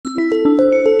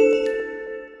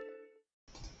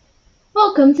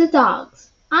Welcome to Dogs.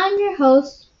 I'm your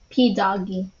host, P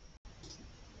Doggy.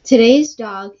 Today's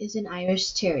dog is an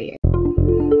Irish Terrier.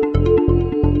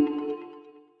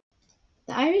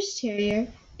 The Irish Terrier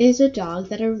is a dog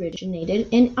that originated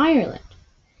in Ireland.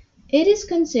 It is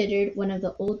considered one of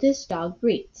the oldest dog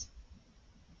breeds.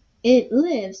 It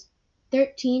lives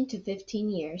 13 to 15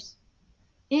 years,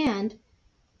 and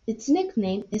its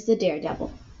nickname is the Daredevil.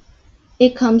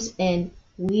 It comes in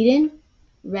Wheaten,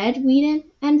 Red Wheaten,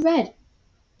 and Red.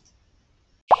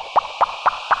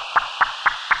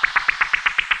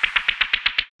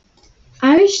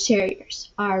 Irish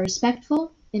Terriers are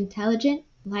respectful, intelligent,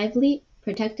 lively,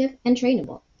 protective, and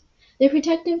trainable. Their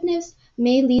protectiveness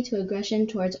may lead to aggression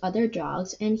towards other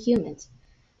dogs and humans,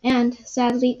 and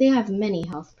sadly, they have many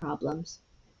health problems.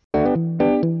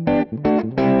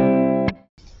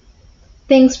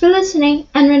 Thanks for listening,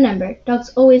 and remember, dogs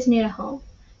always need a home.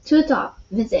 To adopt,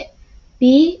 visit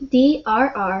bdrr.org.